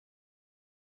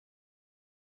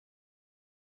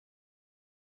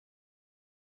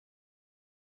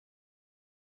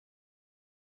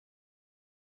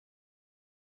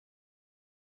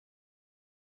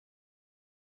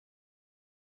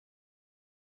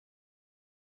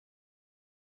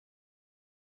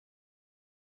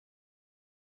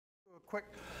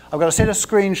I've got a set of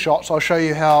screenshots. I'll show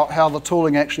you how the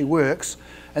tooling actually works,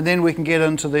 and then we can get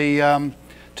into the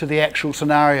actual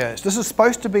scenarios. This is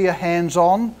supposed to be a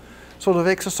hands-on sort of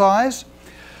exercise,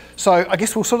 so I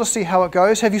guess we'll sort of see how it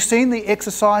goes. Have you seen the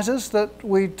exercises that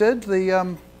we did,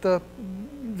 the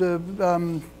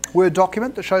Word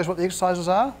document that shows what the exercises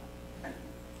are?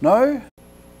 No?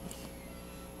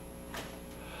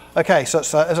 Okay, so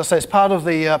as I say, it's part of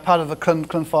the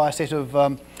clinFHIR set of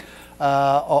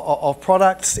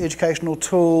products, educational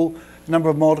tool, number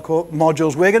of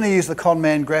modules. We're going to use the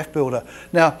Conman Graph Builder.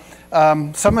 Now,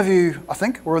 some of you, I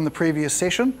think, were in the previous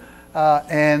session,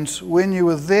 and when you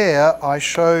were there, I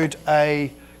showed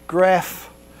a graph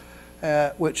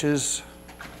which is,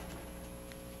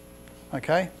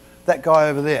 okay, that guy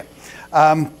over there.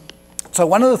 So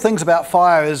one of the things about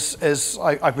FHIR is, as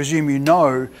I presume you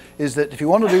know, is that if you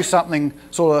want to do something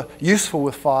sort of useful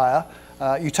with FHIR,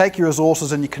 you take your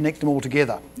resources and you connect them all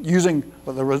together using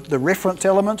the reference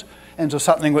element into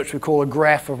something which we call a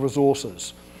graph of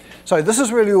resources. So this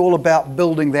is really all about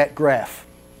building that graph.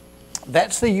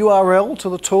 That's the URL to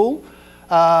the tool.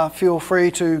 Feel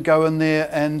free to go in there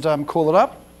and call it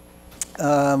up.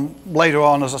 Later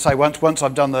on, as I say, once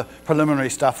I've done the preliminary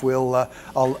stuff,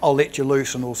 I'll let you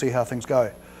loose and we'll see how things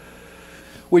go.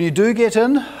 When you do get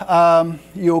in,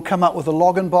 you'll come up with a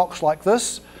login box like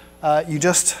this.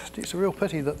 It's a real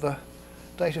pity that the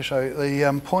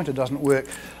the pointer doesn't work.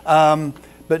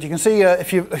 But you can see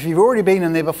if you've already been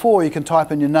in there before, you can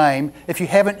type in your name. If you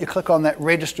haven't, you click on that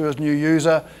register as new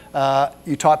user,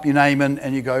 you type your name in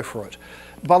and you go for it.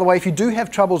 By the way, if you do have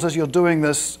troubles as you're doing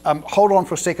this, hold on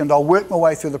for a second. I'll work my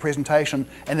way through the presentation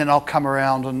and then I'll come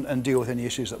around and deal with any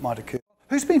issues that might occur.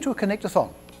 Who's been to a connectathon,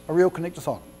 a real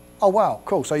connectathon? Oh wow,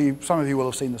 cool, so some of you will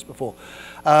have seen this before.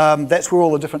 That's where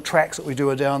all the different tracks that we do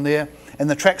are down there, and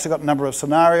the tracks have got a number of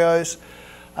scenarios.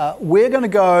 We're going to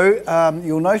go,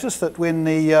 you'll notice that when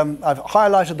I've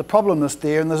highlighted the problem list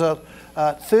there, and there's a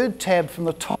third tab from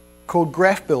the top called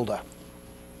Graph Builder,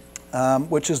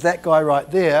 which is that guy right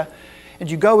there,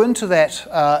 and you go into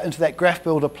that Graph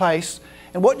Builder place,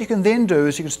 and what you can then do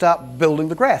is you can start building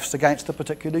the graphs against the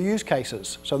particular use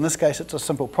cases. So in this case, it's a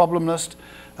simple problem list.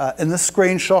 In this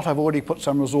screenshot, I've already put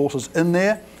some resources in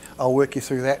there. I'll work you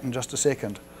through that in just a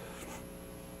second.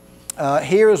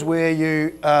 Here is where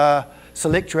you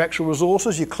select your actual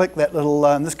resources. You click that little,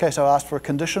 in this case, I asked for a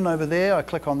condition over there. I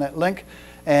click on that link,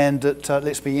 and it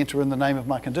lets me enter in the name of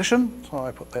my condition. So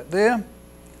I put that there.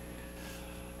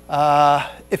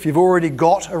 If you've already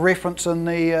got a reference in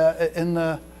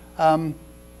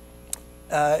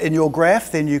your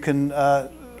graph, then you can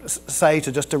say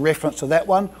to just a reference to that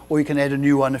one, or you can add a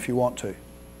new one if you want to.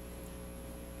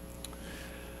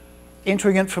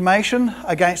 Entering information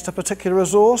against a particular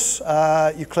resource,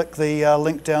 you click the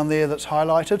link down there that's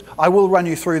highlighted. I will run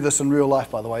you through this in real life,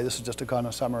 by the way. This is just a kind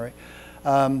of summary.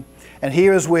 And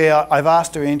here is where I've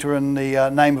asked to enter in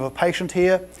the name of a patient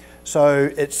here.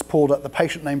 So it's pulled up the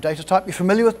patient name data type. You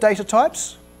familiar with data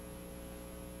types?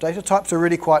 Data types are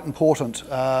really quite important.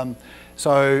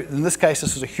 So in this case,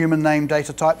 this is a human name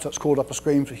data type, so it's called up a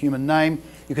screen for human name.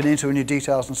 You can enter in your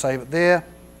details and save it there.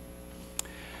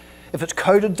 If it's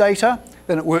coded data,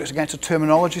 then it works against a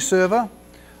terminology server,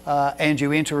 and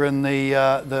you enter in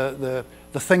the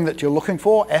thing that you're looking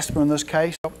for, ASPA in this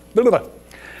case.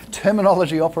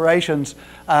 Terminology operations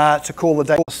to call the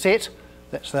data set.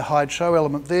 That's the hide show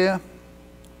element there.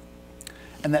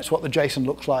 And that's what the JSON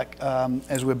looks like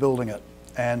as we're building it.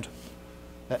 And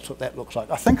that's what that looks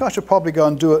like. I think I should probably go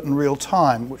and do it in real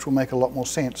time, which will make a lot more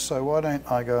sense. So why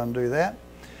don't I go and do that?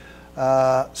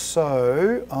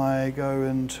 So I go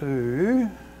into,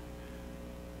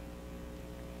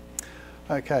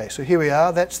 okay, so here we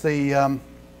are. That's the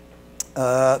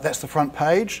front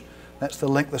page. That's the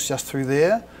link that's just through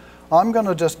there. I'm going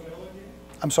to just,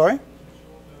 I'm sorry?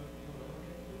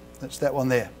 That's that one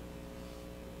there.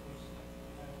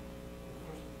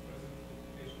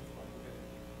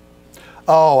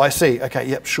 Oh, I see. Okay,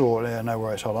 yep, sure. Yeah, no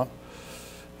worries. Hold on.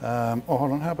 Oh,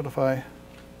 hold on. How about if I...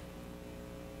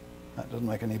 That doesn't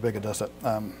make any bigger, does it?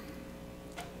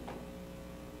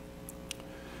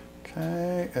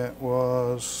 Okay, it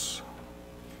was...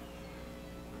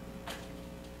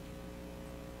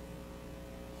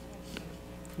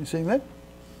 You seeing that?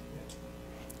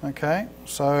 Okay,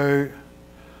 so...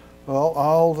 Well,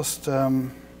 I'll just...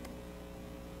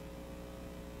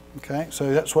 Okay,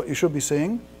 so that's what you should be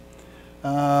seeing.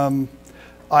 I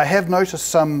have noticed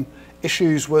some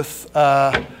issues with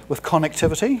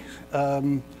connectivity.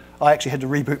 I actually had to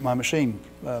reboot my machine.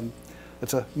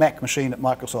 It's a Mac machine at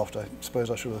Microsoft. I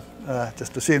suppose I should have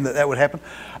just assumed that that would happen.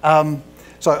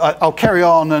 So I'll carry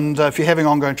on, and if you're having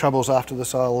ongoing troubles after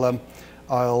this, I'll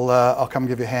come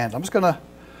give you a hand. I'm just going to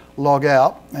log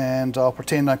out, and I'll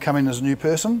pretend I come in as a new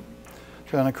person.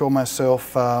 I'm going to call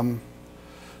myself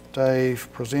Dave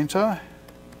Presenter,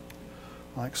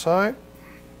 like so.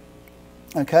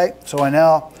 Okay, so I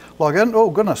now log in. Oh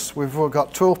goodness, we've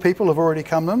got 12 people have already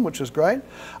come in, which is great.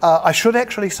 I should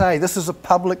actually say this is a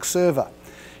public server.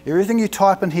 Everything you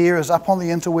type in here is up on the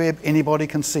interweb. Anybody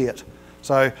can see it.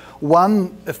 So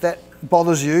one, if that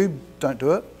bothers you, don't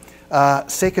do it.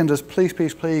 Second is please,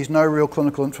 please, please, no real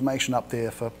clinical information up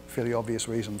there for fairly obvious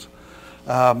reasons.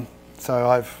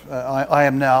 So I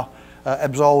am now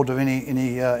absolved of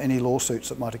any lawsuits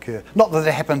that might occur. Not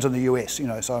that happens in the US, you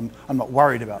know, so I'm not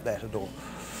worried about that at all.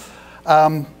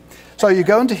 So you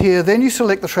go into here, then you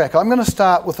select the track. I'm going to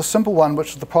start with a simple one, which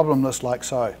is the problem list, like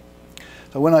so.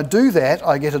 So when I do that,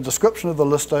 I get a description of the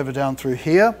list over down through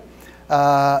here.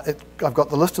 I've got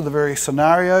the list of the various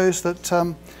scenarios that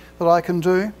I can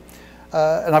do.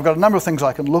 And I've got a number of things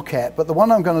I can look at, but the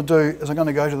one I'm going to do is I'm going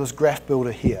to go to this graph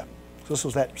builder here. So this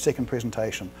was that second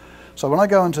presentation. So when I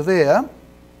go into there,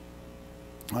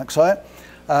 like so,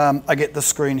 I get this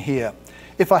screen here.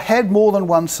 If I had more than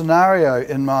one scenario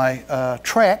in my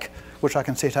track, which I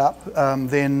can set up,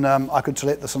 then I could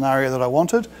select the scenario that I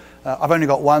wanted. I've only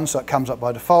got one, so it comes up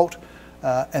by default,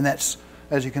 and that's,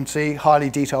 as you can see, highly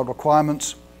detailed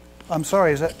requirements. I'm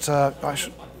sorry, is that?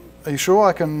 Are you sure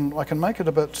I can make it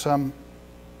a bit?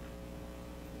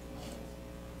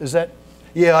 Is that?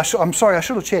 Yeah, I'm sorry, I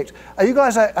should have checked. Are you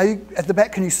guys? Are you at the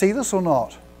back? Can you see this or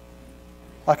not?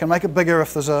 I can make it bigger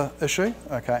if there's an issue.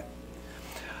 Okay.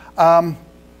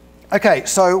 Okay.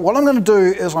 So what I'm going to do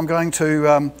is I'm going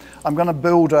to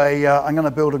build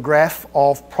a graph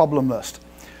of problem list.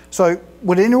 So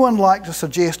would anyone like to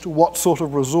suggest what sort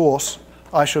of resource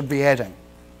I should be adding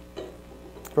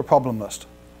for a problem list?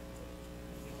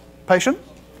 Patient?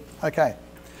 Okay.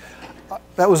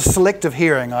 That was a selective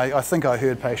hearing. I think I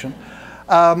heard patient.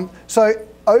 So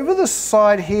over the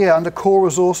side here under core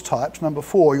resource types, number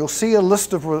 4, you'll see a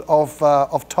list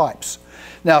of types.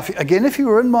 Now, if you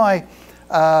were in my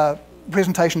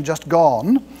presentation just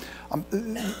gone,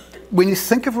 when you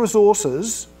think of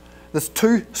resources, there's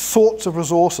two sorts of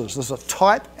resources. There's a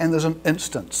type and there's an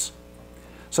instance.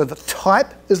 So the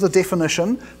type is the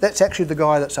definition. That's actually the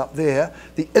guy that's up there.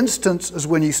 The instance is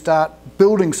when you start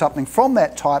building something from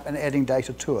that type and adding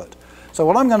data to it. So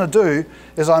what I'm going to do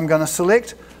is I'm going to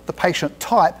select the patient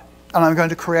type and I'm going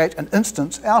to create an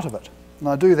instance out of it. And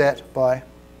I do that by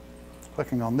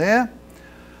clicking on there.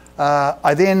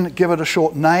 I then give it a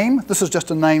short name. This is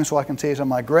just a name so I can see it on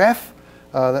my graph.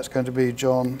 That's going to be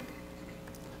John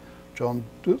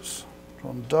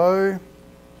Doe.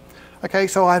 Okay,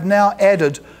 so I've now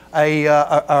added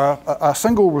a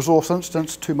single resource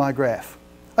instance to my graph.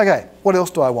 Okay, what else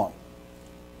do I want?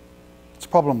 It's a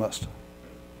problem list.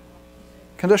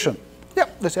 Condition.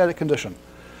 Yep, let's add a condition.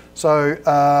 So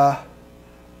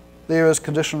there is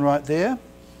condition right there.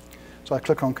 So I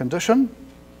click on condition.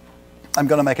 I'm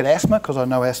going to make it asthma because I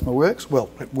know asthma works. Well,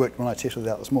 it worked when I tested it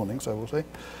out this morning, so we'll see.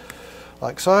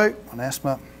 Like so, on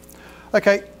asthma.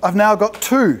 Okay, I've now got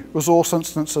 2 resource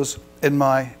instances in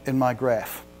my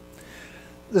graph.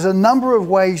 There's a number of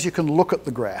ways you can look at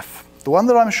the graph. The one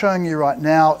that I'm showing you right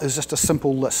now is just a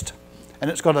simple list, and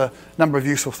it's got a number of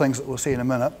useful things that we'll see in a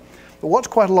minute. But what's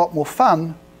quite a lot more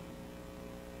fun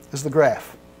is the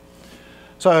graph.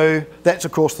 So that's,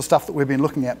 of course, the stuff that we've been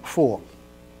looking at before.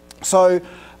 So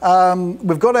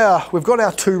we've got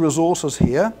our 2 resources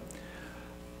here.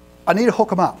 I need to hook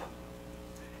them up.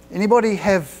 Anybody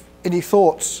have any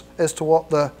thoughts as to what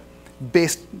the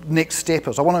best next step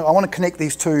is? I want to connect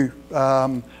these 2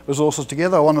 resources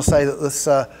together. I want to say that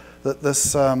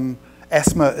this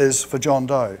asthma is for John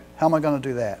Doe. How am I going to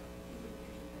do that?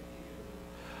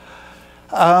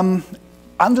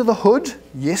 Under the hood,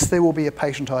 yes, there will be a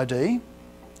patient ID.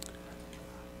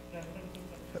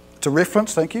 It's a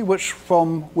reference, thank you. Which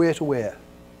from where to where?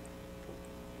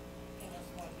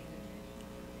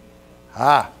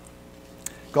 Ah,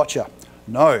 gotcha.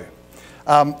 No.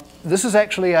 This is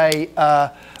actually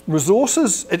a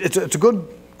resources. It's a good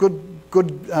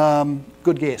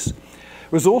guess.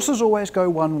 Resources always go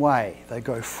one way. They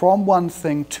go from one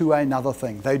thing to another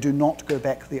thing. They do not go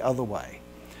back the other way.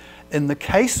 In the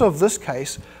case of this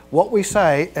case, what we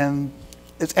say, and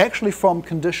it's actually from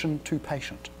condition to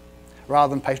patient,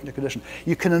 rather than patient to condition.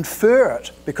 You can infer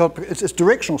it because it's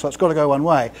directional, so it's got to go one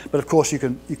way. But of course, you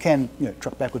can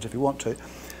truck backwards if you want to.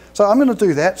 So I'm going to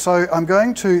do that. So I'm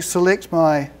going to select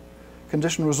my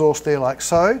condition resource there like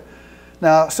so.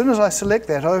 Now, as soon as I select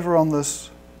that, over on this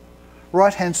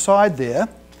right-hand side there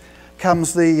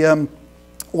comes the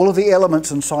all of the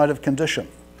elements inside of condition.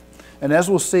 And as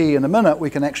we'll see in a minute, we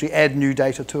can actually add new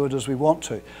data to it as we want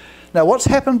to. Now, what's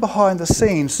happened behind the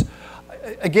scenes,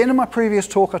 again, in my previous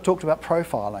talk, I talked about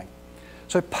profiling.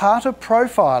 So part of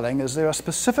profiling is there are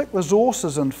specific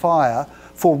resources in FHIR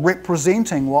for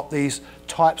representing what these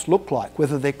types look like,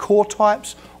 whether they're core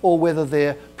types or whether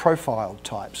they're profiled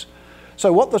types.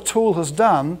 So what the tool has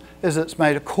done is it's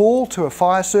made a call to a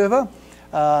FHIR server.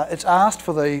 It's asked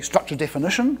for the structure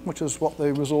definition, which is what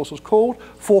the resource is called,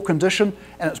 for condition,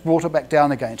 and it's brought it back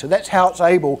down again. So that's how it's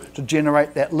able to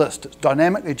generate that list. It's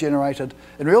dynamically generated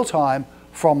in real time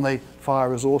from the FHIR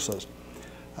resources.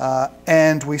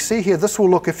 And we see here, this will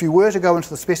look, if you were to go into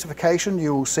the specification,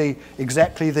 you will see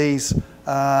exactly these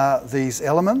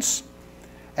elements.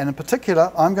 And in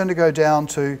particular, I'm going to go down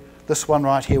to this one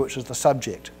right here, which is the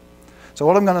subject. So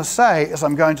what I'm going to say is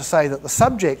I'm going to say that the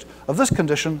subject of this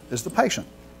condition is the patient.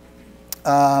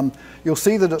 You'll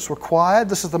see that it's required.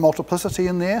 This is the multiplicity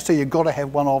in there, so you've got to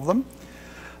have one of them.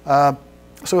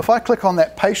 So if I click on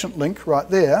that patient link right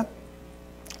there,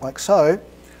 like so,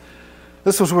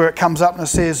 this is where it comes up and it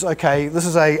says, okay, this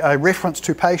is a reference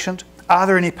to patient. Are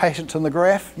there any patients in the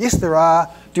graph? Yes, there are.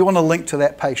 Do you want to link to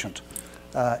that patient?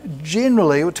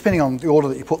 Generally, depending on the order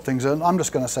that you put things in, I'm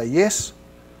just going to say yes.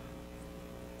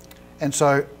 And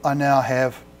so I now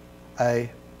have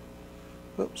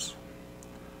oops,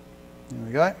 there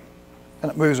we go.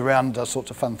 And it moves around and does sorts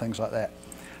of fun things like that.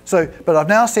 So, but I've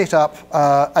now set up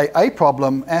a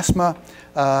problem, asthma,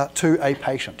 to a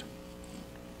patient.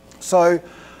 So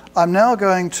I'm now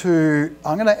going to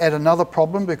add another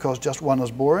problem because just one is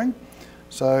boring.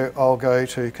 So I'll go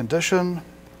to condition,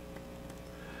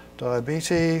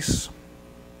 diabetes,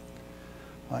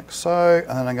 like so,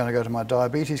 and then I'm going to go to my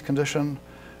diabetes condition,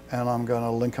 and I'm going to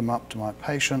link them up to my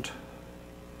patient,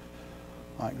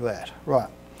 like that. Right.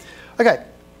 Okay,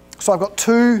 so I've got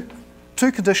two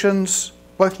conditions,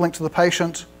 both linked to the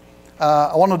patient.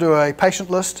 I want to do a patient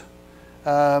list.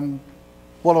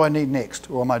 What do I need next,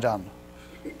 or am I done?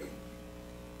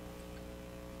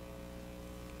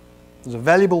 There's a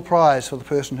valuable prize for the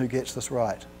person who gets this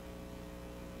right.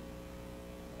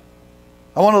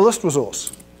 I want a list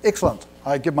resource. Excellent.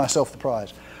 I give myself the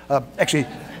prize. Actually,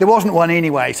 there wasn't one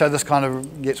anyway, so this kind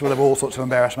of gets rid of all sorts of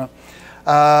embarrassment.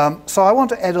 So I want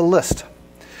to add a list.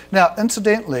 Now,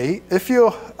 incidentally, if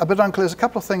you're a bit unclear, there's a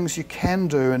couple of things you can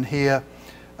do in here.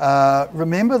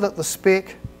 Remember that the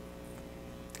spec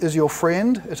is your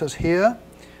friend. It is here.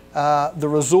 The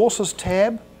resources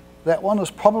tab, that one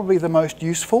is probably the most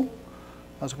useful.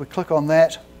 As we click on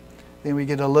that, then we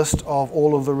get a list of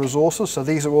all of the resources. So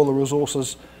these are all the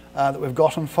resources that we've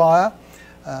got in FHIR.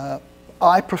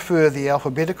 I prefer the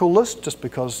alphabetical list just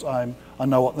because I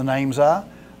know what the names are.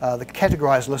 The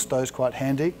categorized list though is quite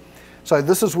handy. So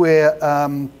this is where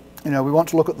we want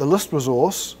to look at the list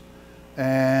resource,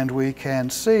 and we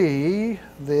can see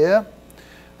there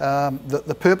that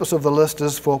the purpose of the list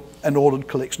is for an ordered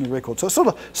collection of records. So it sort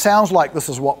of sounds like this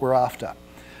is what we're after.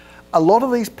 A lot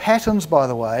of these patterns, by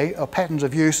the way, or patterns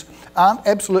of use, aren't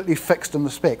absolutely fixed in the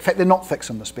spec. In fact, they're not fixed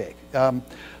in the spec.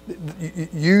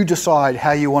 You decide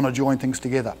how you want to join things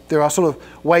together. There are sort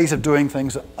of ways of doing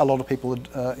things that a lot of people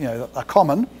are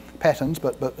common patterns,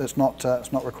 but it's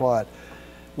not required.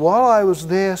 While I was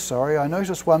there, sorry, I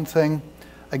noticed one thing.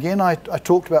 Again, I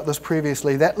talked about this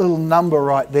previously. That little number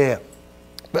right there,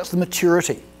 that's the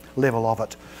maturity level of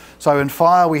it. So in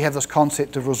FHIR, we have this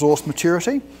concept of resource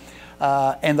maturity.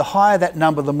 And the higher that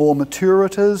number, the more mature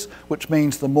it is, which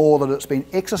means the more that it's been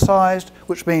exercised,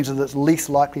 which means that it's least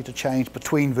likely to change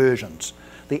between versions.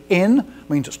 The N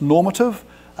means it's normative,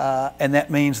 and that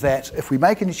means that if we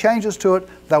make any changes to it,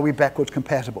 they'll be backwards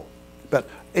compatible. But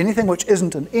anything which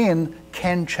isn't an N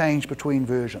can change between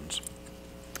versions.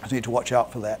 I need to watch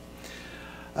out for that.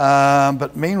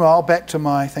 But meanwhile, back to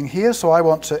my thing here. So I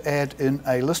want to add in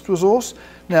a list resource.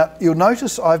 Now, you'll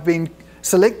notice I've been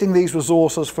selecting these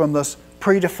resources from this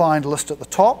predefined list at the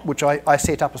top, which I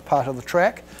set up as part of the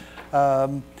track.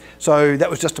 So that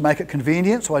was just to make it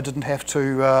convenient, so I didn't have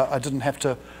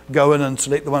to go in and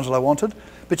select the ones that I wanted.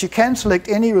 But you can select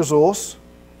any resource,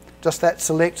 just that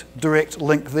select direct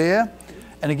link there.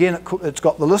 And again, it's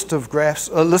got the list of graphs,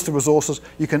 a list of resources.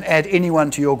 You can add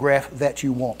anyone to your graph that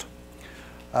you want.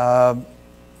 And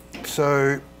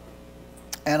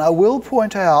I will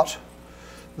point out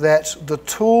that the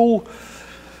tool,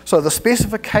 so the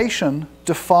specification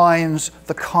defines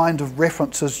the kind of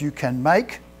references you can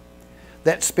make.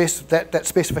 That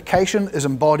specification is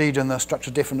embodied in the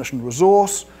structure definition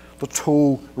resource. The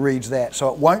tool reads that,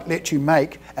 so it won't let you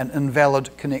make an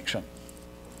invalid connection.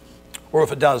 Or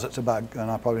if it does, it's a bug,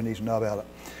 and I probably need to know about it.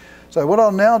 So what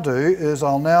I'll now do is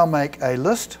I'll now make a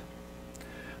list,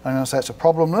 I'm going to say it's a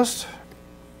problem list,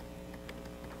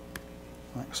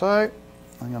 like so.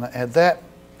 I'm going to add that.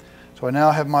 So I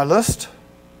now have my list.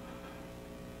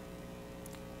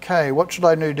 Okay, what should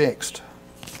I do next?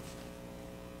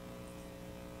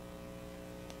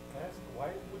 Why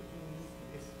would you need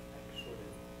this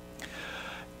actually?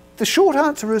 The short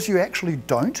answer is you actually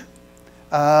don't.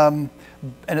 And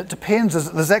it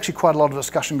depends. There's actually quite a lot of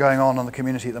discussion going on in the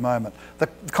community at the moment. The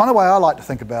kind of way I like to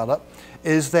think about it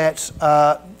is that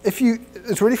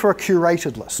it's really for a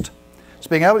curated list. So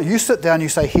being able to, you sit down, you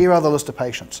say, here are the list of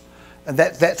patients. And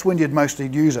that's when you'd mostly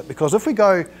use it. Because if we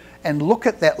go and look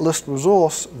at that list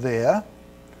resource there,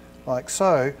 like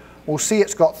so, we'll see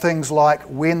it's got things like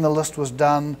when the list was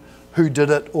done, who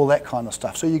did it, all that kind of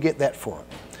stuff. So you get that for it.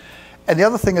 And the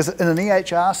other thing is that in an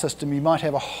EHR system, you might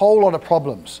have a whole lot of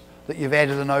problems that you've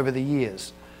added in over the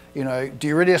years. You know, do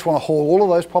you really just want to haul all of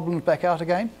those problems back out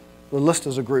again? The list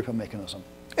is a grouper mechanism.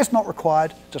 It's not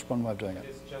required, just one way of doing it.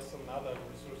 It's just another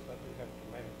resource that you have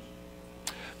to manage.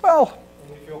 Well,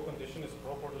 and if your condition is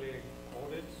properly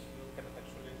coded, you can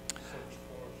actually search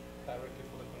directly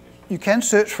for the condition. You can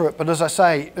search for it, but as I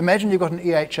say, imagine you've got an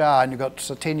EHR and you've got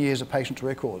 10 years of patients'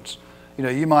 records. You know,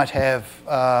 you might have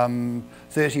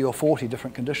 30 or 40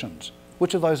 different conditions.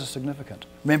 Which of those are significant?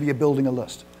 Remember, you're building a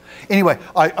list. Anyway,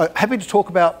 I'm happy to talk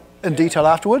about in detail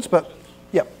afterwards, but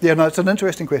yeah, no, it's an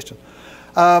interesting question.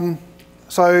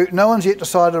 So no one's yet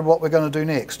decided what we're going to do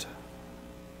next,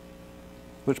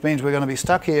 which means we're going to be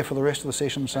stuck here for the rest of the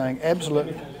session saying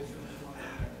absolutely.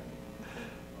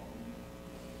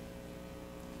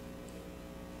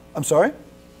 I'm sorry?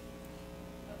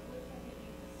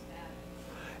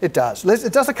 It does.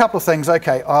 It does a couple of things.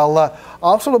 Okay,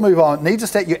 I'll sort of move on. It needs a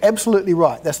stat. You're absolutely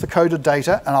right. That's the coded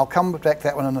data, and I'll come back to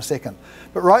that one in a second.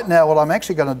 But right now, what I'm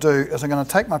actually going to do is I'm going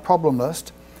to take my problem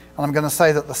list, and I'm going to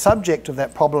say that the subject of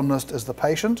that problem list is the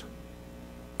patient.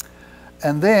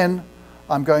 And then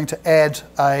I'm going to add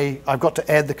I've got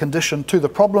to add the condition to the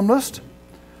problem list.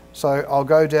 So I'll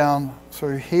go down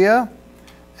through here,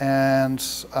 and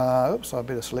oops, I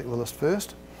better select the list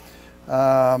first.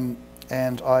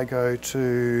 And I go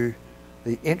to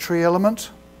the entry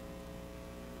element,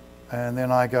 and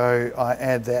then I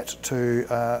add that to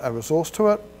a resource to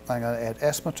it. I'm going to add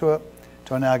asthma to it,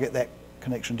 so I now get that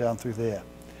connection down through there.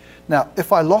 Now,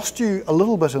 if I lost you a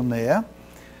little bit in there,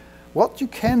 what you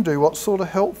can do, what's sort of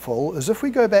helpful, is if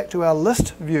we go back to our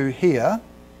list view here,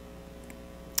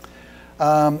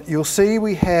 you'll see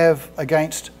we have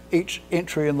against each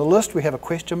entry in the list, we have a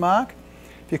question mark.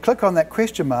 If you click on that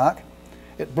question mark,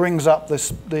 it brings up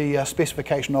the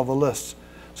specification of the list.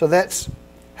 So that's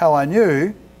how I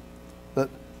knew that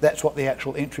that's what the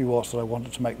actual entry was that I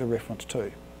wanted to make the reference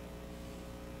to.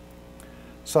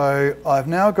 So I've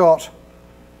now got,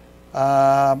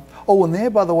 oh, and there,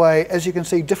 by the way, as you can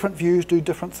see, different views do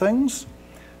different things.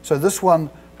 So this one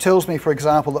tells me, for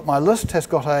example, that my list has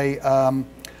got a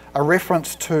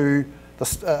reference to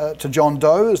John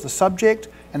Doe as the subject,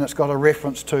 and it's got a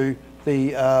reference to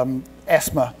the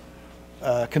asthma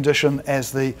condition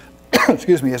as the,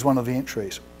 excuse me, as one of the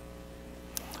entries.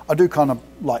 I do kind of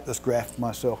like this graph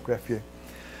myself, graph view.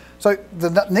 So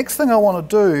the next thing I want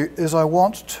to do is I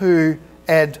want to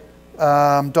add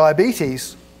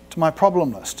diabetes to my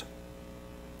problem list.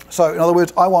 So in other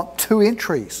words, I want 2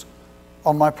 entries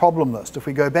on my problem list. If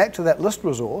we go back to that list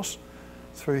resource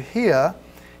through here,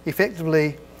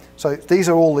 effectively, so these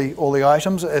are all the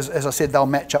items. As I said, they'll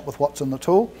match up with what's in the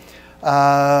tool.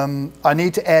 I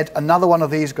need to add another one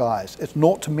of these guys. It's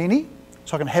 0 to many,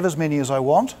 so I can have as many as I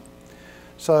want.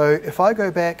 So if I go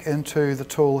back into the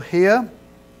tool here,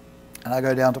 and I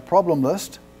go down to problem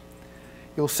list,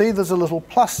 you'll see there's a little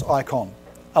plus icon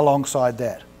alongside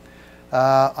that.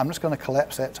 I'm just going to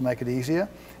collapse that to make it easier.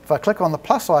 If I click on the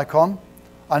plus icon,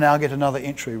 I now get another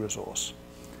entry resource.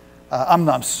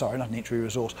 I'm sorry, not an entry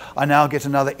resource. I now get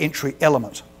another entry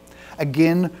element.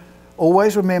 Again,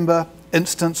 always remember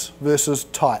instance versus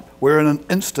type. We're in an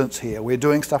instance here. We're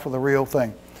doing stuff with a real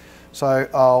thing. So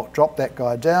I'll drop that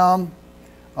guy down.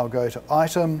 I'll go to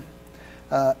item.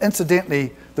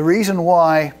 Incidentally, the reason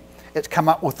why it's come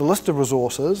up with the list of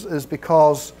resources is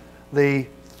because the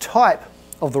type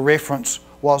of the reference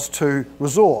was to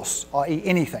resource, i.e.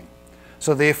 anything.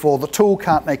 So therefore, the tool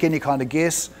can't make any kind of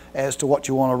guess as to what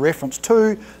you want to reference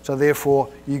to, so therefore,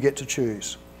 you get to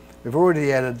choose. We've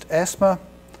already added asthma.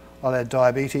 I'll add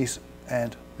diabetes,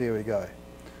 and there we go.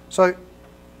 So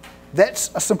that's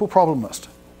a simple problem list.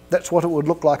 That's what it would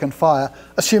look like in clinFHIR,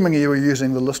 assuming you were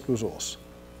using the list resource.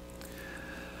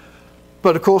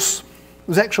 But of course,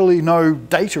 there's actually no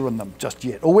data in them just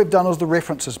yet. All we've done is the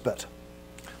references bit.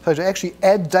 So to actually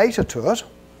add data to it,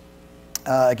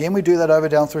 Again, we do that over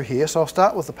down through here. So I'll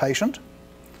start with the patient.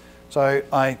 So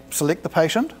I select the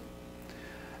patient.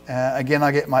 Again,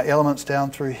 I get my elements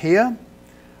down through here.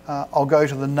 I'll go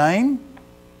to the name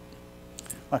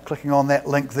by clicking on that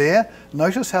link there.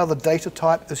 Notice how the data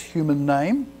type is human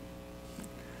name.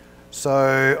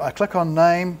 So I click on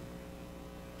name,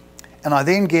 and I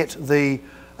then get the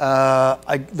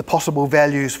possible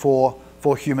values for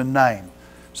human name.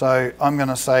 So I'm going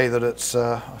to say that it's,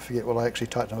 I forget what I actually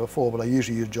typed in before, but I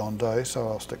usually use John Doe, so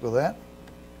I'll stick with that.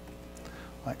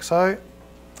 Like so.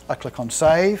 I click on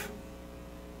save.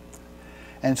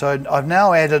 And so I've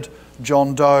now added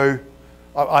John Doe,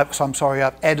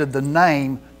 I've added the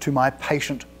name to my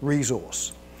patient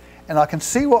resource. And I can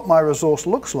see what my resource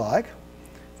looks like.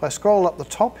 If I scroll up the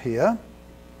top here,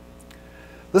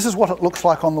 this is what it looks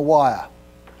like on the wire.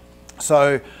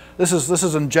 So this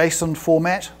is in JSON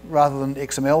format rather than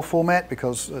XML format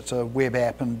because it's a web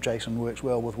app and JSON works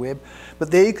well with web. But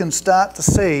there you can start to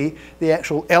see the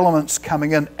actual elements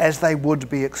coming in as they would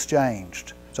be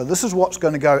exchanged. So this is what's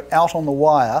going to go out on the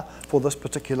wire for this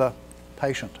particular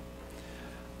patient.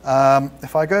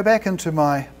 If I go back into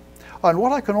my... Oh, and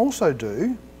what I can also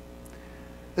do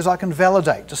is I can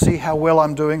validate to see how well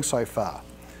I'm doing so far.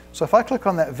 So if I click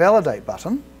on that validate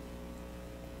button,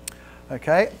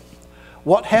 okay,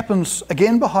 what happens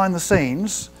again behind the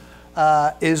scenes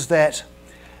is that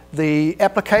the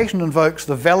application invokes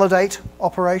the validate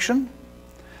operation,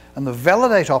 and the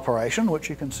validate operation, which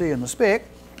you can see in the spec.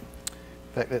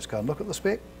 In fact, let's go and look at the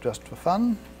spec just for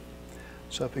fun.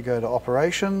 So if we go to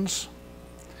operations,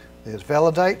 there's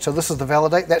validate. So this is the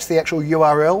validate. That's the actual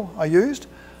URL I used.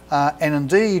 And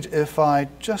indeed, if I,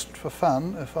 just for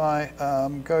fun, if I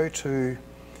go to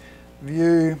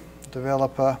view,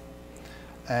 developer,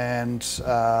 and what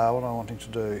am I wanting to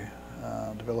do?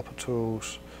 Developer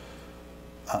tools.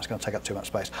 Oh, it's going to take up too much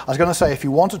space. I was going to say, if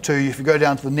you wanted to, if you go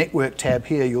down to the network tab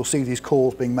here, you'll see these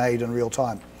calls being made in real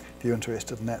time, if you're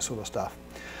interested in that sort of stuff.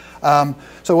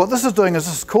 So what this is doing is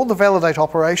this is called the validate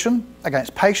operation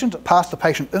against patient. It passed the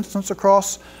patient instance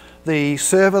across. The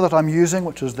server that I'm using,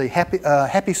 which is the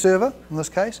happy server in this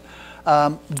case,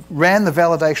 ran the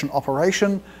validation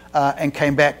operation and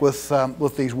came back with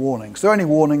these warnings. They're only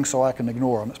warnings, so I can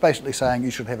ignore them. It's basically saying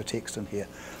you should have a text in here.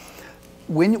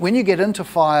 When you get into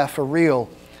FHIR for real,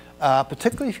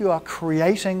 particularly if you are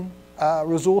creating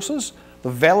resources,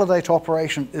 the validate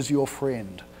operation is your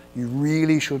friend. You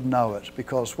really should know it,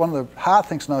 because one of the hard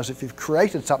things to know is if you've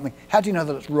created something, how do you know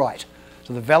that it's right?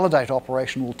 So the validate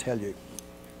operation will tell you.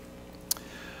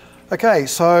 Okay,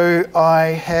 so I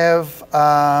have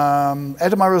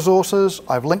added my resources,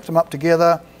 I've linked them up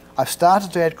together, I've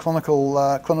started to add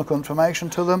clinical information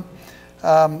to them.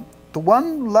 The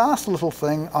one last little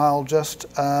thing I'll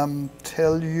just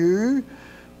tell you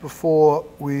before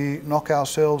we knock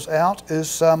ourselves out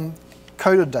is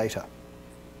coded data.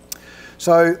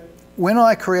 So when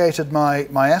I created my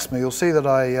asthma, you'll see that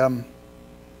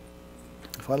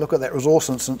if I look at that resource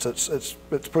instance, it's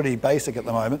pretty basic at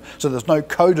the moment, so there's no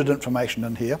coded information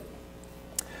in here.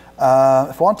 If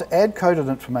I want to add coded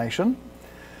information,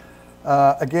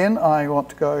 again, I want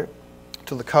to go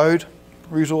to the code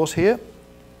resource here.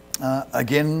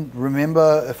 Again,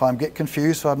 remember, if I get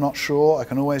confused, if I'm not sure, I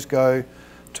can always go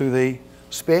to the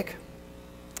spec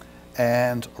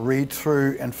and read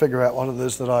through and figure out what it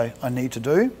is that I need to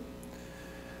do.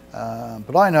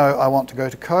 But I know I want to go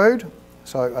to code,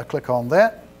 so I click on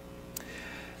that.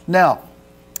 Now,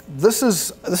 this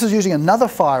is using another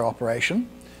FHIR operation.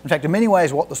 In fact, in many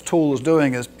ways, what this tool is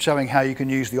doing is showing how you can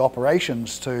use the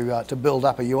operations to build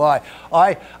up a UI.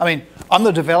 I mean, I'm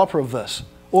the developer of this.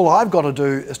 All I've got to do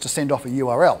is to send off a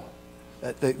URL.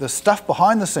 The stuff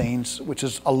behind the scenes, which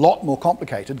is a lot more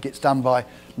complicated, gets done by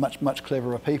much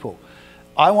cleverer people.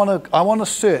 I want to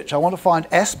search. I want to find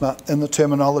asthma in the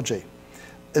terminology.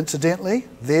 Incidentally,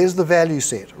 there's the value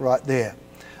set right there.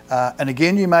 And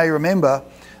again, you may remember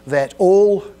that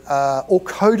all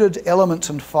coded elements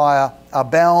in FHIR are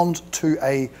bound to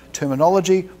a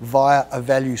terminology via a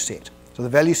value set. So the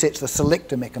value set's the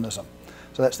selector mechanism.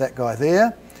 So that's that guy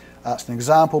there. It's an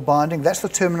example binding. That's the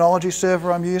terminology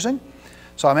server I'm using.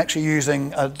 So I'm actually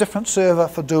using a different server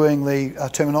for doing the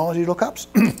terminology lookups.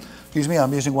 Excuse me,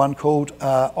 I'm using one called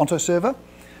OntoServer.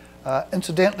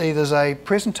 Incidentally, there's a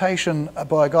presentation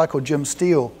by a guy called Jim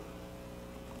Steele,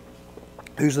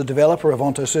 who's the developer of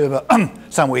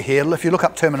OntoServer, somewhere here. If you look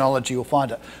up terminology, you'll find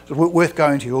it. It's worth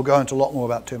going to. You'll go into a lot more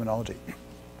about terminology.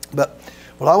 But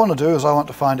what I want to do is I want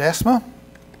to find asthma,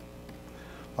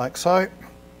 like so.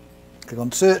 Click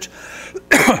on search.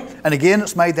 And again,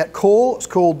 it's made that call. It's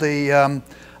called the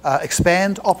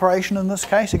expand operation in this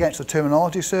case against the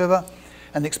terminology server.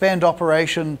 And the expand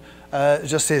operation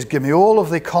just says, give me all of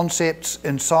the concepts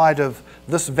inside of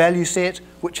this value set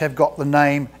which have got the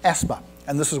name asthma.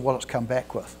 And this is what it's come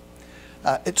back with.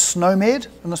 It's SNOMED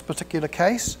in this particular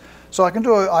case. So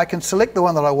I can select the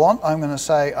one that I want. I'm going to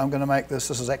say I'm going to make this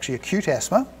is actually acute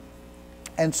asthma.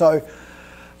 And so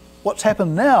what's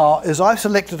happened now is I've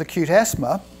selected acute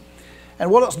asthma, and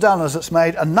what it's done is it's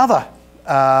made another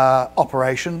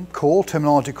operation called,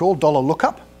 terminology called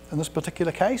 $lookup in this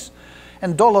particular case.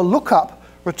 And $lookup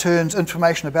returns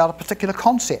information about a particular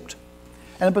concept.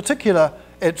 And in particular,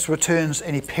 it returns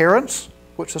any parents,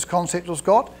 which this concept has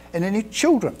got, and any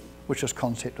children, which this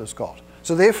concept has got.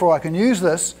 So therefore, I can use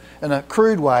this in a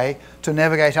crude way to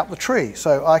navigate up the tree.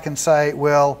 So I can say,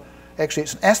 well, actually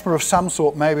it's an asthma of some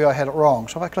sort, maybe I had it wrong.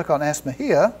 So if I click on asthma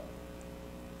here,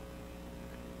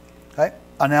 okay,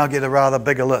 I now get a rather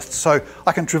bigger list. So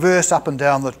I can traverse up and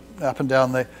down the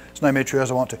SNOMED tree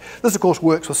as I want to. This of course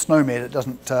works with SNOMED. It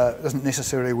doesn't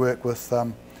necessarily work with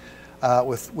all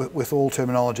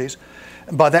terminologies.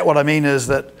 And by that what I mean is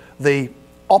that the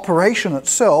operation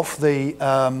itself, the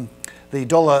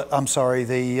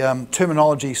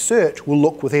terminology search will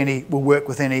work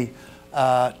with any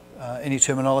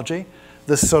terminology.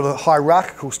 This sort of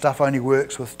hierarchical stuff only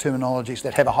works with terminologies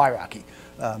that have a hierarchy,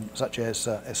 such as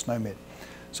SNOMED.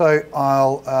 So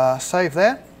I'll save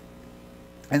that,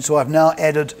 and so I've now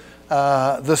added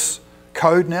this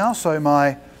code now. So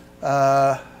my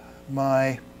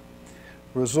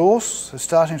resource is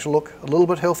starting to look a little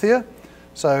bit healthier.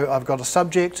 So I've got a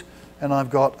subject, and I've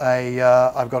got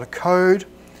a code.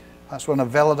 I just want to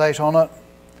validate on it.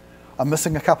 I'm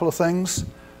missing a couple of things.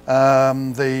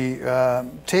 The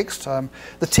text.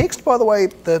 The text, by the way,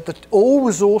 all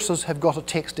resources have got a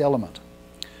text element.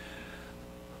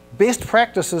 Best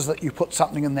practice is that you put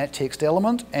something in that text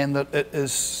element, and that it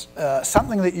is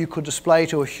something that you could display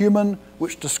to a human,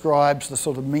 which describes the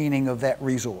sort of meaning of that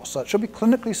resource. So it should be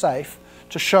clinically safe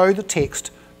to show the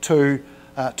text to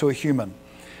a human.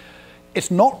 It's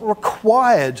not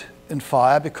required in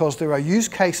FHIR because there are use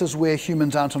cases where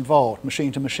humans aren't involved,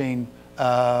 machine-to-machine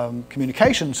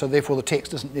communication, so therefore the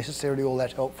text isn't necessarily all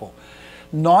that helpful.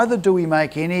 Neither do we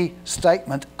make any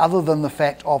statement other than the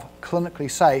fact of clinically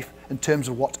safe in terms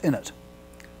of what's in it.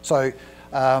 So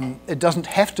it doesn't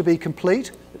have to be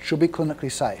complete, it should be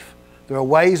clinically safe. There are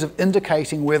ways of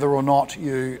indicating whether or not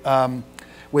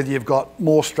whether you've got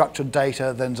more structured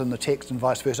data than's in the text and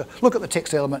vice versa. Look at the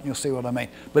text element and you'll see what I mean.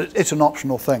 But it's an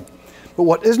optional thing. But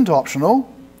what isn't optional,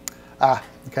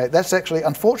 okay, that's actually,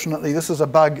 unfortunately, this is a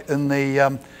bug in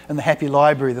the Happy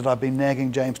Library that I've been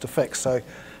nagging James to fix. So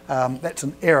that's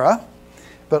an error.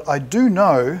 But I do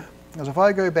know, as if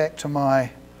I go back to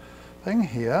my thing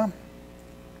here,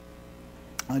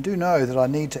 I do know that I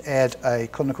need to add a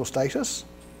clinical status.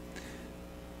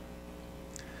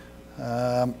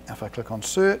 If I click on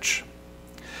search.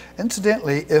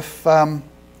 Incidentally, if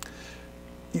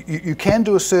you can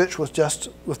do a search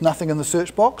with nothing in the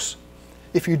search box.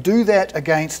 If you do that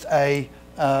against a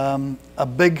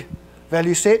big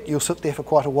value set, you'll sit there for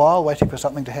quite a while waiting for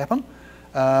something to happen.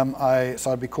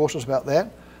 So I'd be cautious about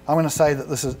that. I'm going to say that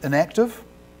this is inactive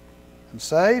and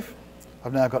save.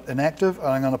 I've now got inactive, and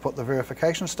I'm going to put the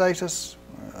verification status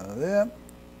there.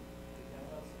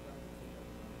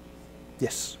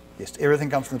 Yes. Yes, everything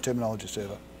comes from the terminology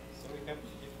server. So we have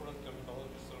different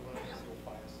terminology server as your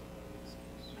FHIR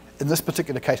server. In this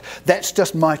particular case, that's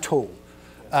just my tool.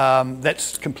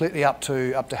 That's completely up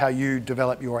to how you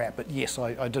develop your app. But yes,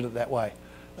 I did it that way.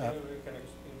 We can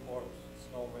import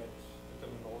SNOMED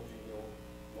terminology in your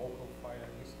local FHIR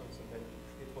instance, and then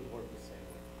it would work the same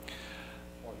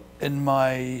way. In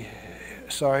my,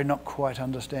 sorry, not quite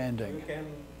understanding. You can,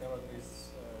 there are these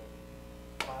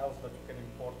files that you can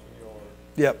import to your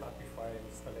Yep. FHIR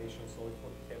installation, so it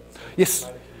would get the same Yes.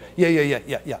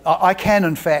 functionality. Yeah. I can,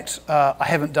 in fact, I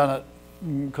haven't done it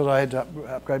because I had to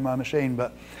upgrade my machine,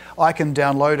 but I can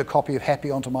download a copy of Happy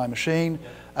onto my machine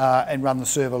and run the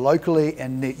server locally,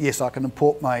 and yes, I can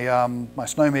import my my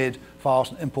SNOMED files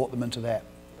and import them into that.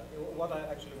 What I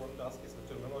actually want to ask is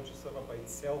the terminology server by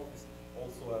itself is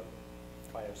also a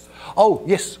FHIR server. Oh,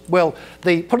 yes. Well,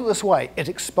 put it this way, it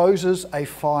exposes a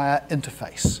FHIR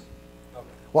interface. Okay.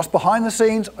 What's behind the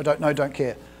scenes, I don't know, don't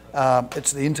care.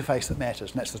 It's the interface that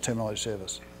matters, and that's the terminology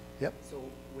service. Yep. So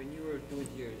when you were doing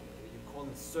here, you call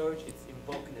it search, it's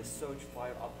invoking a search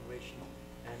FHIR operation,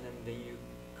 and then you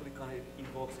click on it,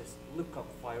 invokes a lookup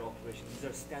FHIR operation. These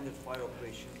are standard FHIR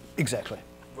operations. Exactly.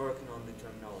 Working on the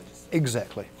terminology.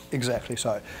 Exactly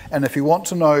so. And if you want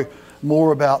to know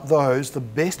more about those, the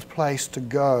best place to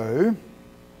go,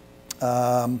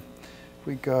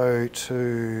 we go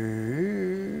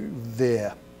to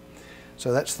there.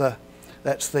 So that's the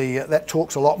that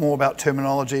talks a lot more about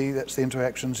terminology. That's the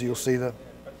interactions. You'll see the. Yeah,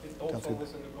 but it also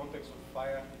was in the context of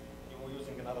FHIR. You were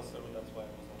using another server, that's why I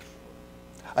was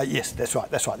not sure. Yes, that's right.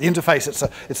 That's right. The interface.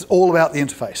 It's all about the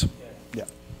interface. Yeah.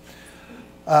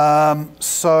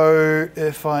 So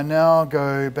if I now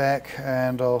go back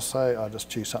and I'll just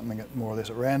choose something more or less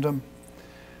at random.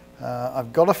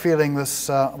 I've got a feeling this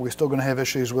we're still going to have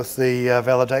issues with the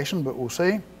validation, but we'll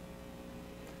see.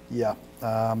 Yeah.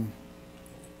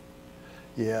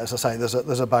 Yeah, as I say,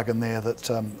 there's a bug in there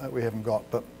that we haven't got.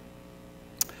 But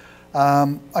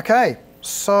okay,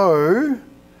 so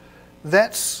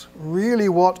that's really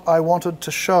what I wanted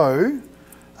to show.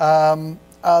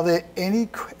 Are there any?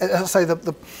 As I say,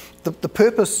 the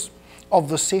purpose of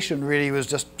the session really was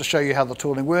just to show you how the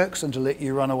tooling works and to let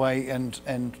you run away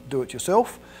and do it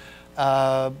yourself.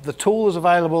 The tool is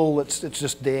available. It's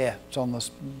just there. It's on this.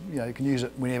 You can use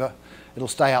it whenever. It'll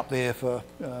stay up there for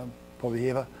probably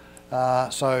ever.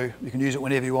 So you can use it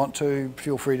whenever you want to.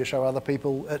 Feel free to show other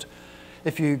people it.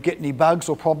 If you get any bugs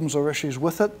or problems or issues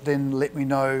with it, then let me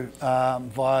know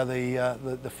via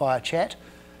the FHIR chat.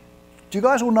 Do you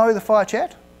guys all know the FHIR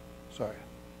chat?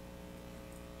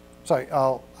 Sorry,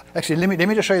 let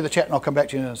me just show you the chat and I'll come back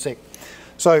to you in a sec.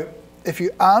 So if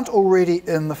you aren't already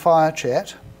in the FHIR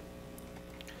chat,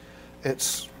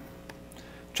 it's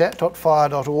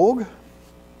chat.phir.org,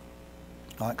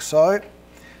 like so.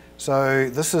 So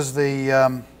this is the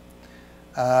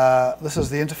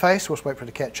interface. We'll just wait for it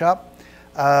to catch up.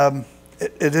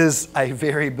 It is a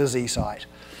very busy site.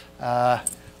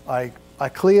 I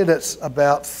cleared it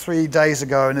about 3 days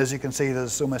ago, and as you can see,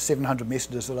 there's almost 700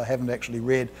 messages that I haven't actually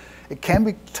read. It can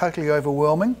be totally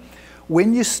overwhelming.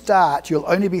 When you start, you'll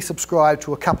only be subscribed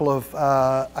to a couple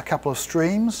of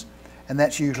streams, and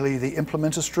that's usually the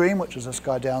implementer stream, which is this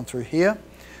guy down through here.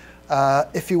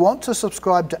 If you want to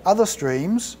subscribe to other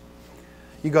streams,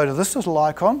 you go to this little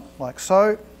icon, like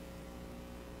so,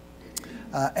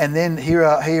 and then here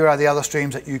are the other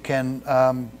streams that you can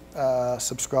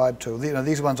subscribe to.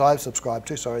 These are ones I've subscribed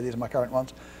to. Sorry, these are my current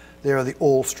ones. There are the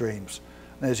all streams,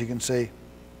 and as you can see,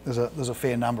 there's a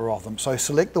fair number of them. So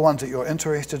select the ones that you're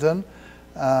interested in.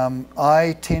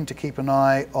 I tend to keep an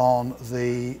eye on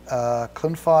the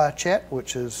clinFHIR chat,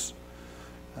 which is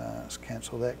let's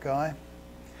cancel that guy,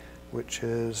 which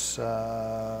is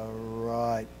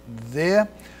right there.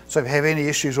 So if you have any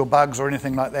issues or bugs or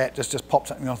anything like that, just pop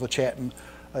something off the chat, and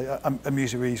I'm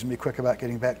usually reasonably quick about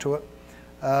getting back to it.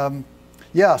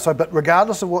 But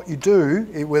regardless of what you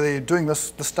do, whether you're doing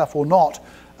this stuff or not,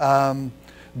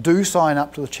 do sign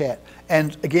up to the chat.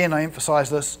 And again, I emphasize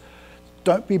this,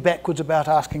 don't be backwards about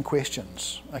asking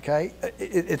questions, okay?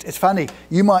 It's funny,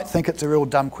 you might think it's a real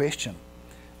dumb question,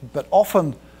 but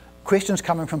often questions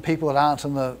coming from people that aren't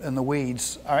in the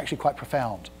weeds are actually quite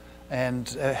profound and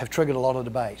have triggered a lot of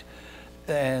debate.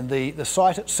 And the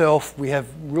site itself, we have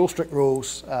real strict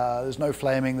rules. There's no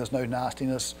flaming, there's no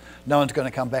nastiness. No one's going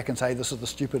to come back and say this is the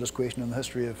stupidest question in the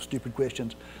history of stupid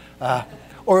questions.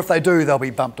 Or if they do, they'll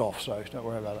be bumped off, so don't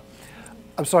worry about it.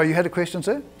 I'm sorry, you had a question,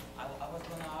 sir? I was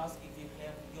going to ask if you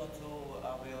have your tool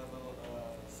available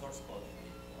source code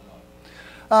or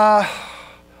not.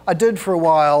 I did for a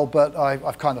while, but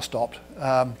I've kind of stopped.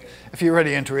 If you're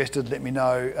really interested, let me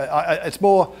know.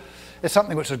 It's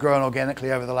something which has grown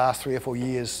organically over the last 3 or 4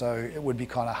 years, so it would be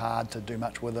kind of hard to do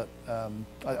much with it.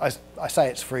 I say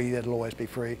it's free, it'll always be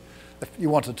free. If you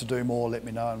wanted to do more, let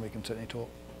me know and we can certainly talk.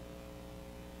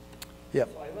 Yep.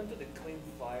 So I went to the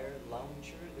clinFHIR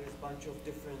launcher. There's a bunch of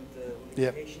different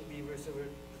Yep. patient beaver. So the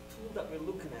tool that we're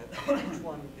looking at, which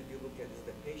one did you look at? Is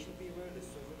the patient beaver, the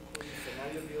server code,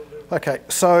 scenario builder? Okay,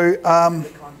 so The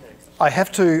context. I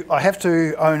have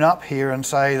to own up here and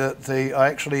say that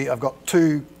I've got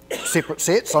 2 separate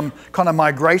sets. I'm kind of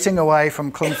migrating away from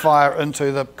clinFHIR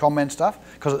into the comment stuff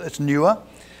because it's newer,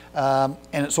 and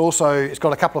it's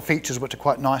got a couple of features which are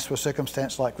quite nice for a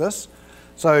circumstance like this.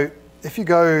 So if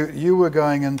you were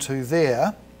going into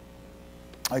there.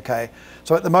 Okay,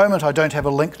 so at the moment I don't have a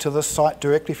link to this site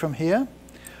directly from here.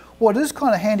 What is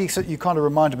kind of handy, so you kind of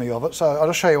reminded me of it, so I'll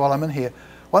just show you while I'm in here.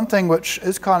 One thing which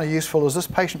is kind of useful is this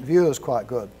patient viewer is quite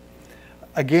good.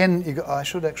 Again, I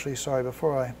should actually, sorry,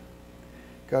 before I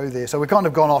go there. So we've kind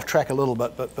of gone off track a little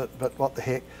bit, but what the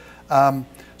heck.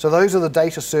 So those are the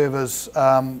data servers,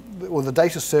 or the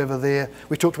data server there.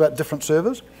 We talked about different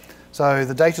servers. So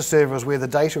the data server is where the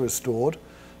data is stored.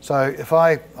 So if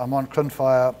I'm on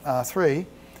clinFHIR R3,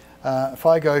 if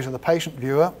I go to the patient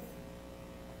viewer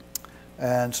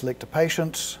and select a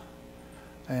patient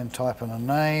and type in a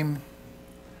name,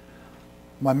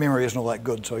 my memory isn't all that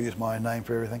good, so I use my name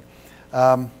for everything.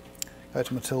 Go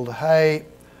to Matilda Hay.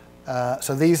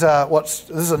 So these are this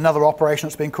is another operation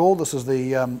that's been called. This is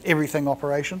the everything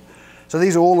operation. So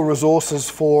these are all the resources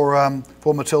for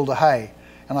Matilda Hay.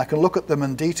 And I can look at them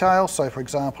in detail. So for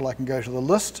example, I can go to the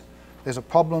list. There's a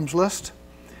problems list.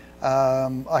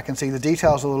 I can see the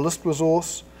details of the list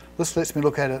resource. This lets me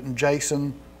look at it in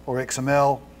JSON or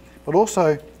XML, but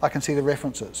also I can see the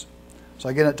references. So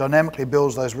again, it dynamically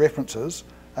builds those references,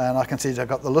 and I can see I've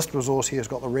got the list resource here, it's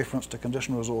got the reference to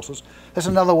condition resources. That's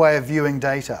another way of viewing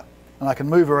data. And I can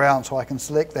move around so I can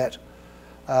select that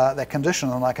condition,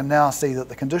 and I can now see that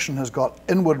the condition has got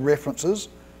inward references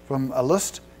from a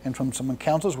list and from some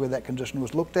encounters where that condition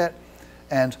was looked at,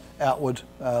 and outward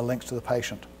links to the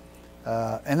patient.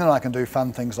 And then I can do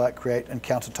fun things like create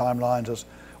encounter timelines as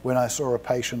when I saw a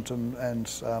patient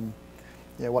and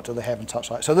yeah, what do they have and such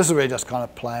like. So this is really just kind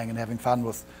of playing and having fun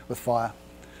with FHIR.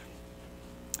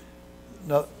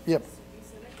 No, yep. We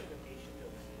selected a patient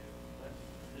over here, but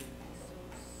the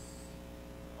results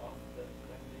of the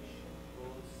condition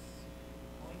goes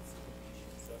points to the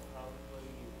patient. So how were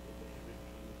you able to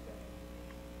retrieve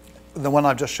that? The one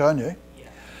I've just shown you. Yeah.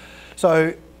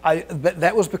 So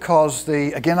that was because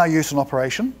again I used an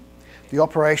operation. The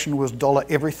operation was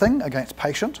 $everything against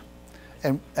patient,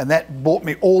 and that bought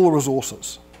me all the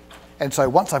resources. And so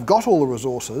once I've got all the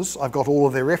resources, I've got all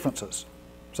of their references.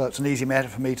 So it's an easy matter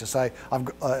for me to say,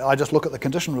 I just look at the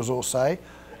condition resource, say,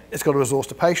 it's got a resource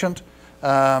to patient,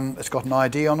 it's got an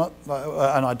ID on it,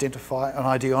 an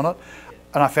ID on it,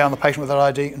 and I found the patient with that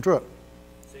ID and drew it.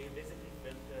 So you basically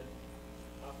filtered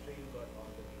after you got all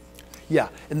the resources. Yeah,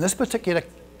 in this particular,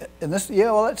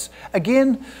 yeah, well, it's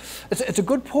a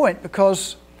good point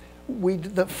because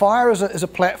the FHIR is a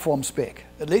platform spec.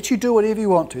 It lets you do whatever you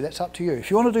want to. That's up to you. If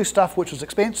you want to do stuff which is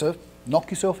expensive,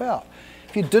 knock yourself out.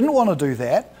 If you didn't want to do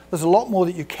that, there's a lot more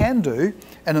that you can do.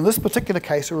 And in this particular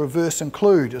case, a reverse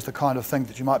include is the kind of thing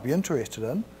that you might be interested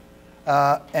in.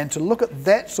 And to look at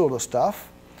that sort of stuff,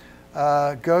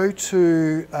 go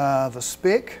to the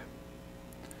spec,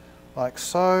 like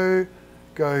so.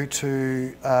 Go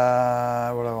to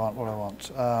what do I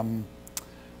want?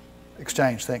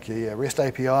 Exchange, thank you. Yeah, REST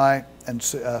API and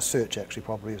search actually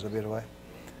probably is a better way.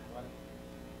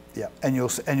 Yeah, and you'll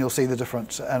see the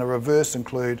difference. And a reverse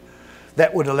include,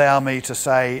 that would allow me to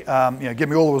say, you know, give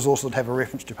me all the resources that have a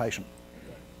reference to patient.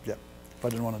 Yeah, if I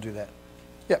didn't want to do that.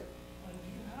 Yeah. Do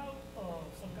you have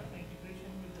some kind of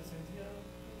integration with the clinFHIR,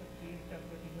 create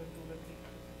template in your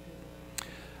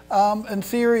tool? In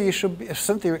theory, you should be, if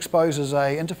clinFHIR exposes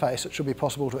a interface, it should be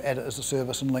possible to add it as a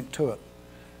service and link to it.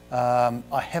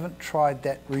 I haven't tried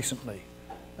that recently.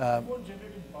 It won't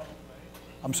generate in bulk,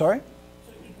 right? I'm sorry?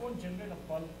 So it won't generate a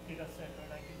bulk data set,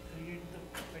 right? I can create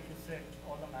like you said,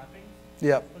 all the mappings.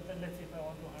 Yeah. But then let's say if I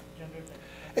want to generate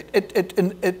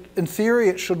that. In theory,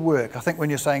 it should work. I think when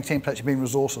you're saying templates, you mean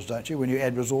resources, don't you? When you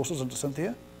add resources into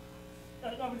clinFHIR?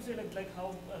 I would say like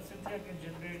how clinFHIR can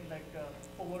generate like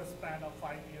over a span of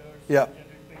 5 years. Yeah.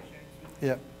 Generate patients.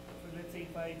 Yeah. So let's say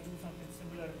if I do something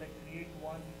similar, like create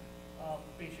one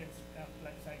patient's kind of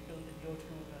like cycle in your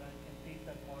tool, then I can take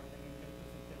that part and use it to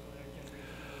clinFHIR so that it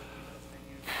generates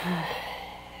more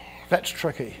patients. That's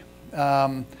tricky.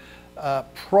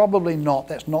 Probably not.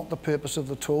 That's not the purpose of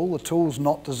the tool. The tool's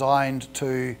not designed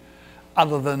to,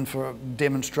 other than for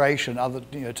demonstration,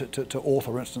 to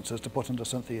author instances to put into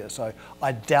clinFHIR. So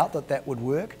I doubt that would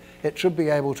work. It should be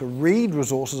able to read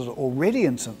resources that are already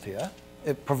in clinFHIR,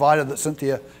 provided that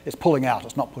clinFHIR is pulling out,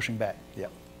 it's not pushing back.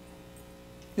 Yep.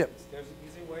 Yep. There's an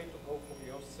easy way to go from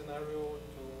your scenario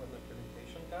to an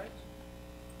implementation guide.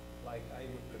 Like I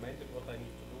implemented what I need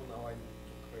to do, now I need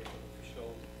to create an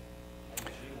official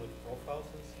IG with profiles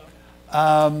and stuff.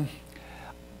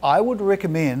 I would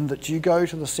recommend that you go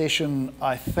to the session,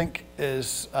 I think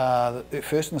is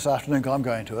first thing this afternoon, because I'm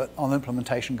going to it, on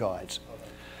implementation guides. Okay.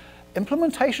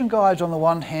 Implementation guides, on the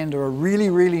one hand, are a really,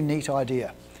 really neat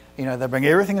idea. You know, they bring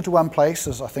everything into one place,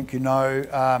 as I think you know,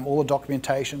 all the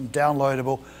documentation,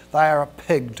 downloadable. They are a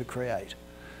pig to create.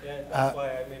 Yeah, that's why,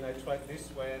 I mean, I tried this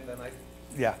way and then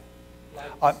yeah.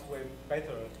 like this way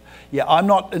better. Yeah, I'm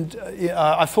not,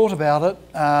 I thought about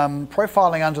it.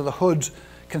 Profiling under the hood,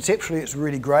 conceptually it's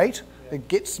really great. Yeah. It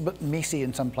gets a bit messy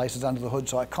in some places under the hood,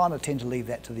 so I kind of tend to leave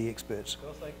that to the experts.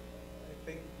 Because like, I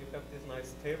think you have this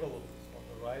nice table on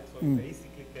the right, so you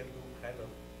basically can do kind of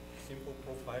simple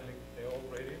profiling there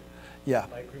already. Yeah.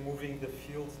 Like removing the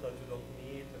fields that you don't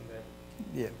need and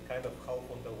then kind of half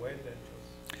on the way then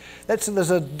just...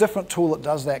 There's a different tool that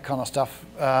does that kind of stuff.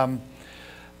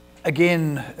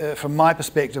 Again, from my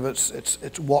perspective, it's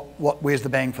where's the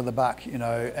bang for the buck? You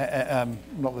know,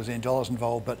 not that there's any dollars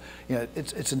involved, but you know,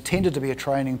 it's intended to be a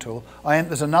training tool.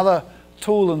 There's another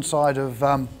tool inside of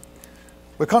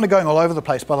we're kind of going all over the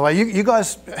place, by the way. You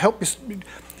guys help.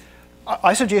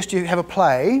 I suggest you have a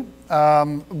play.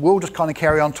 We'll just kind of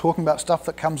carry on talking about stuff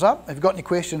that comes up. If you've got any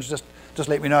questions, just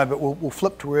let me know. But we'll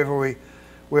flip to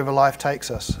wherever life takes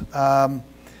us.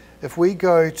 If we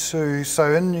go to,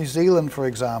 so in New Zealand, for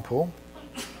example,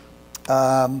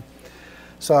 so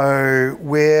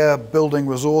we're building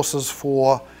resources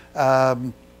for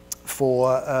a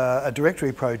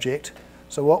directory project.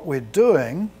 So what we're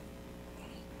doing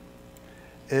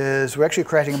is we're actually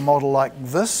creating a model like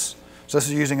this. So this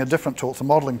is using a different tool, it's a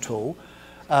modeling tool.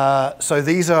 So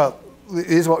these are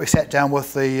what we sat down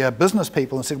with the business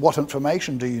people and said, what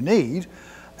information do you need?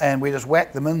 And we just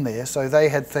whacked them in there. So they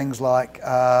had things like,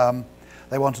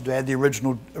 they wanted to add the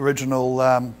original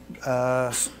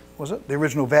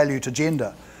value to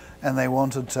gender. And they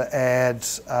wanted to add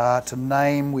to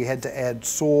name, we had to add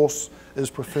source is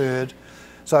preferred.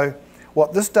 So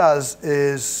what this does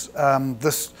is,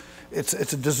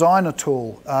 it's a designer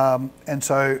tool. And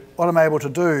so what I'm able to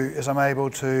do is I'm able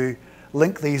to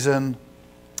link these in.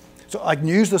 So I can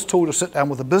use this tool to sit down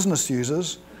with the business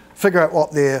users, figure out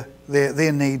what their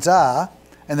needs are,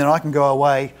 and then I can go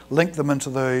away, link them into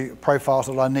the profiles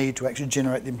that I need to actually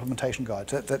generate the implementation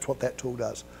guides. That's what that tool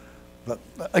does. But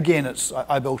again,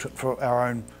 I built it for our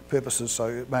own purposes, so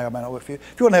it may or may not work for you.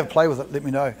 If you want to have a play with it, let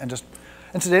me know. And just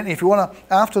incidentally, if you want to,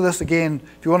 after this again,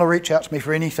 if you want to reach out to me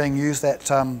for anything, use that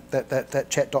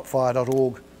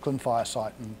chat.phir.org clinFHIR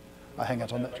site, and I hang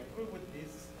out on that. Like with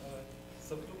these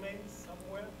subdomains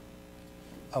somewhere.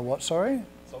 What? Sorry.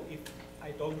 So if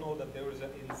I don't know that there is an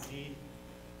NZ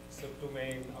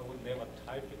subdomain, I would never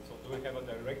type it. So do we have a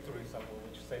directory somewhere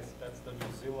which says that's the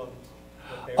New Zealand?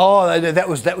 Oh, that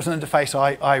was an interface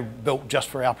I built just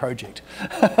for our project.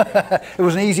 It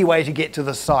was an easy way to get to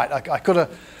the site. I could have,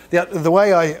 the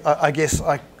way I guess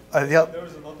there is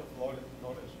a lot of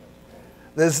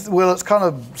knowledge. Well, it's kind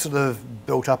of sort of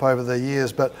built up over the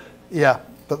years, but yeah.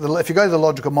 But if you go to the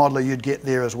logical modeler, you'd get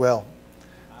there as well.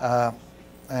 And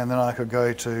then I could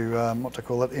go to what to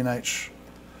call it, NH.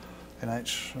 I don't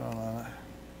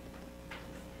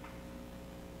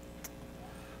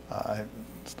know.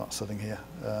 It's not sitting here.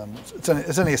 It's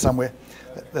in here somewhere.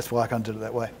 That's why I kind of did it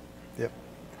that way. Yep.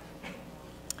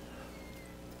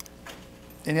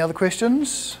 Any other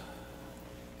questions?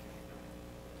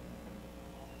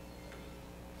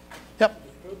 Yep.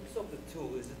 The purpose of the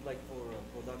tool, is it like for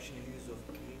production use of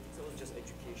creatives or just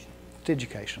education? It's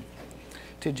education.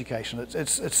 It's education.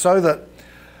 It's so that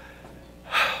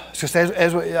it's just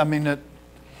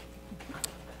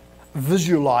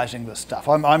visualizing this stuff.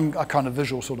 I'm a kind of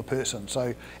visual sort of person,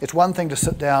 so it's one thing to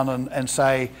sit down and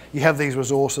say you have these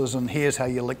resources and here's how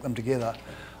you link them together.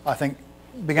 I think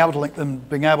being able to link them,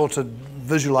 being able to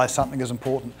visualize something is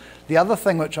important. The other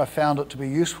thing which I found it to be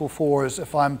useful for is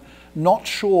if I'm not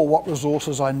sure what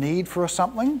resources I need for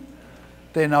something,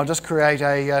 then I'll just create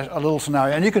a little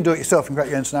scenario, and you can do it yourself and create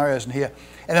your own scenarios in here,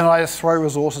 and then I just throw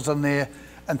resources in there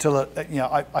until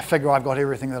I figure I've got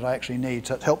everything that I actually need.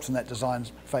 So it helps in that design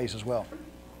phase as well.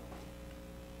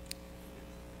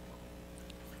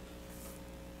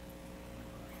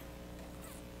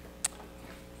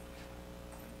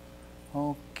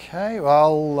 Okay,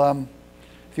 well,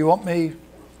 if you want me to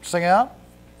sing out,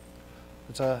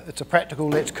 it's a practical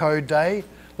Let's Code day.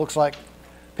 Looks like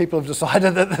people have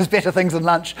decided that there's better things than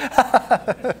lunch.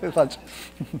 Lunch.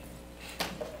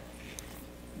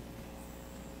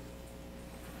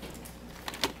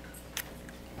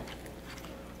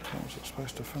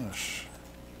 Supposed to finish.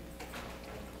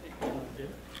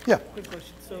 Yeah. Quick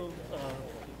question. So,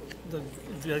 as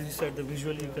you said, the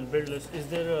visually you can build this. Is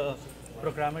there a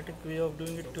programmatic way of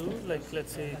doing it too? Like,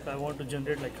 let's say if I want to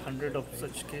generate like 100 of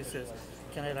such cases,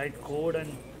 can I write code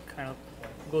and kind of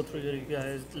go through your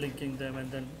APIs, linking them, and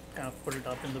then kind of put it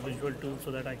up in the visual tool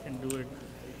so that I can do it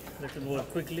a little more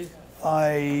quickly?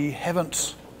 I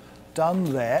haven't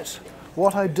done that.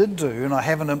 What I did do, and I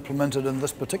haven't implemented in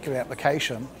this particular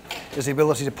application, is the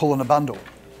ability to pull in a bundle.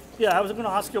 Yeah, I was going to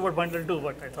ask you about bundle too,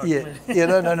 but I thought...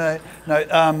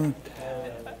 No.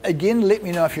 Again, let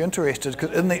me know if you're interested, because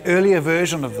in the earlier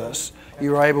version of this, you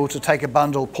were able to take a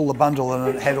bundle, pull the bundle,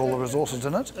 and it had all the resources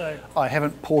in it. Right. I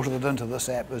haven't ported it into this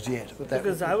app as yet. But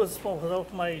because I was, for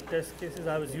of my test cases,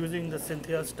 I was using the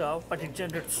clinFHIR stuff, but it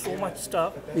generated so much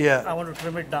stuff. Yeah. I want to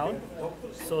trim it down.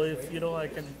 So if, I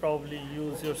can probably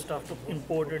use your stuff to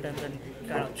import it and then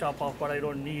kind of chop off what I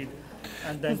don't need,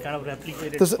 and then kind of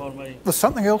replicate it for my... There's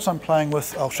something else I'm playing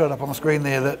with, I'll show it up on the screen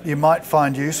there, that you might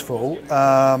find useful.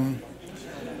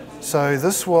 So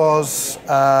this was,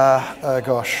 there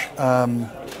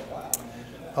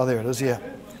it is, yeah.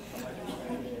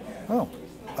 Oh,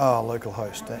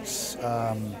 localhost, that's,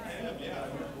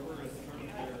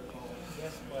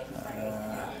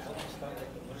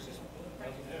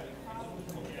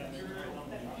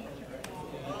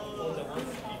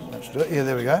 Let's do it. Yeah,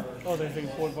 there we go. Oh, there's the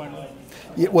import bundle.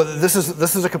 Yeah, well, this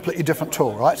is a completely different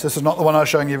tool, right? So this is not the one I was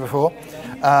showing you before.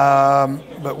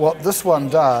 But what this one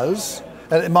does,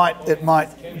 and it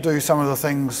might do some of the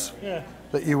things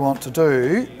that you want to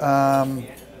do.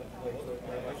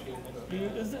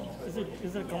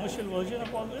 Is there a commercial version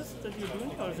of all this that you're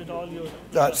doing, or is it all your?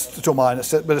 It's all mine.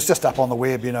 But it's just up on the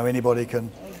web. You know, anybody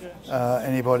can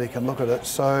look at it.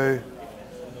 So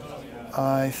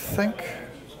I think.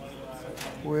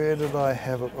 Where did I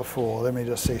have it before? Let me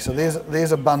just see. So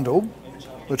there's a bundle,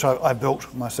 which I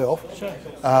built myself. Sure.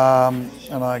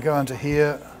 And I go into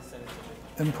here,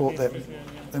 import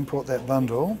that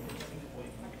bundle.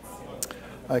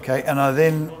 Okay, and I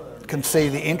then can see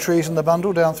the entries in the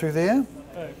bundle down through there.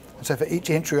 Right. And so for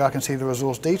each entry I can see the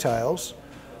resource details,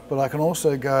 but I can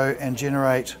also go and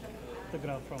generate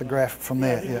the graph from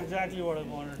there. Yeah, exactly what I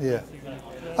wanted. Yeah.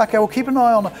 Okay, well keep an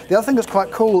eye on it. The other thing that's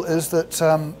quite cool is that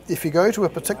if you go to a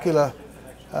particular,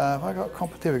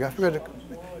 there we go.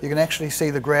 You can actually see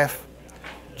the graph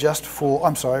just for,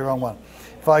 I'm sorry, wrong one.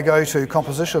 If I go to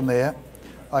composition there,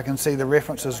 I can see the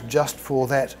references just for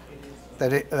that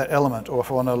element, or if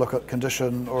I want to look at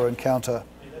condition or encounter.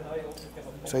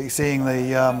 So you're seeing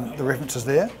the references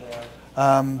there.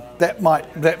 That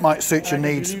might suit your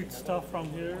needs. Delete stuff from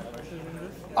here.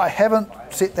 I haven't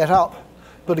set that up.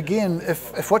 But again,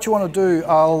 if what you want to do,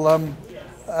 I'll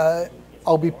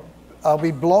be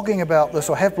blogging about this,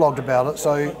 or have blogged about it.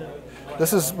 So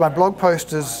this is my blog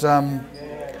post is. I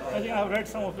think I've read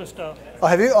some of the stuff. Oh,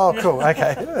 have you? Oh, cool.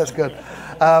 Okay, that's good.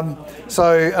 And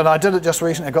I did it just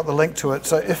recently. I got the link to it.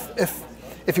 So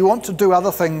if you want to do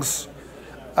other things,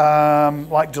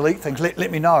 like delete things,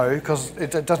 let me know, because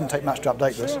it doesn't take much to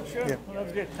update this. Sure. Yeah. Well,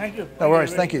 that's great. Thank you. No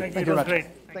worries. Thank you. Thank you very much.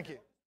 Thank you.